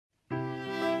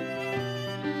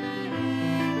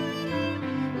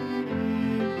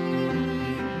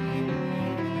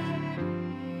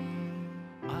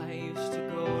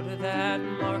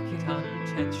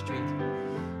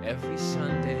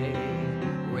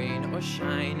or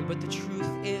shine, but the truth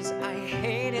is I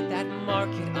hated that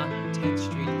market on 10th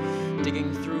Street.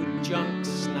 Digging through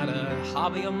junk's not a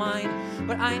hobby of mine,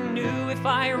 but I knew if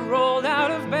I rolled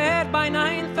out of bed by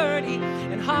 9:30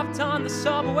 and hopped on the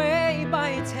subway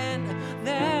by 10,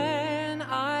 then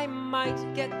I might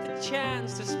get the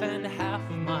chance to spend half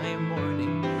of my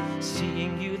morning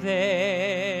seeing you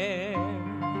there.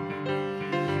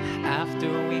 After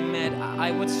we met,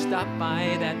 I would stop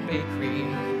by that bakery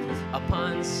up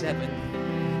on 7th,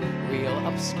 real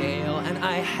upscale, and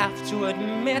I have to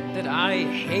admit that I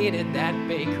hated that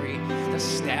bakery. The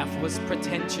staff was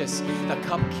pretentious, the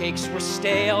cupcakes were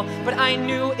stale, but I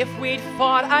knew if we'd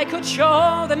fought, I could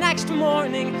show the next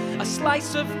morning a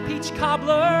slice of peach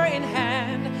cobbler in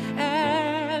hand,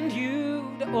 and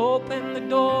you'd open the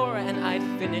door and I'd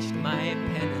finished my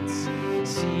penance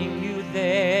seeing you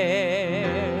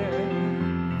there.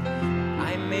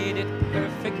 I made it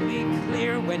perfectly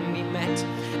clear when we met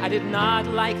I did not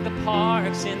like the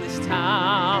parks in this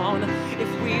town. If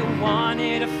we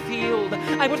wanted a field,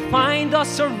 I would find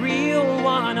us a real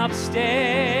one upstate.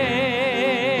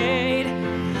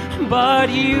 But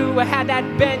you had that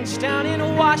bench down in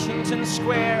Washington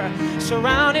Square,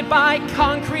 surrounded by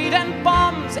concrete and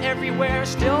bums everywhere.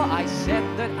 Still, I said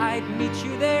that I'd meet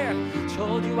you there,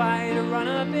 told you I'd run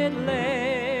a bit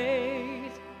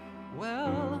late.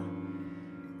 Well,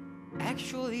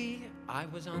 actually, I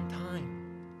was on time,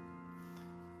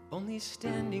 only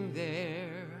standing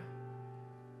there,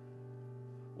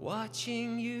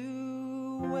 watching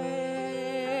you wait.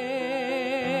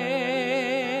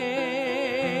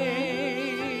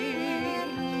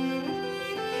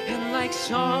 And like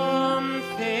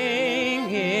something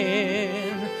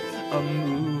in a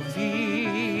movie,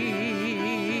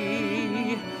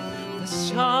 the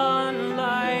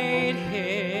sunlight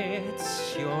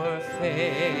hits your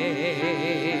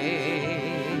face.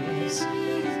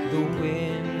 The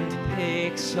wind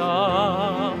picks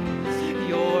up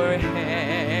your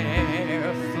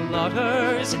hair,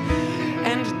 flutters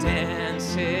and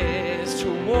dances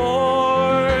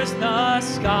towards the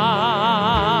sky.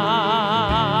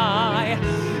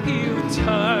 You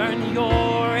turn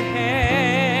your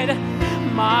head,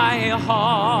 my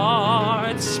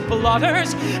heart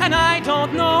splutters, and I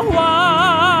don't know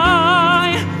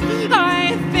why.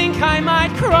 I think I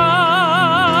might cry,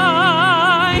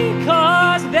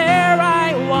 'cause there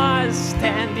I was,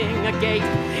 standing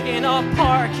agape in a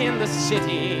park in the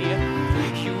city.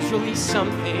 Usually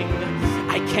something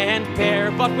I can't bear,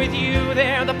 but with you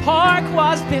there, the park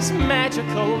was this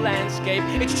magical landscape.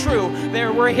 It's true,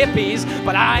 there were hippies,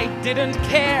 but I didn't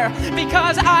care,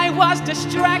 because I was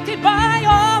distracted by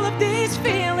all of these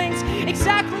feelings,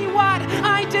 exactly what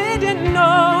I didn't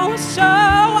know. So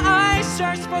I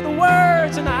searched for the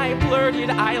words and I blurted,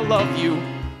 I love you.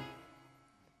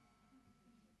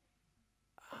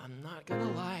 I'm not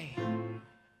gonna lie,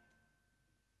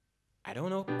 I don't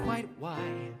know quite why.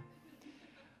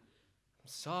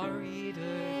 I'm sorry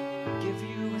to give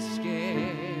you a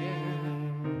scare,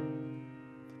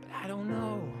 but I don't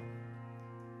know.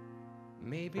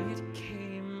 Maybe it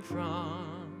came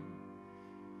from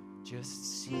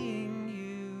just seeing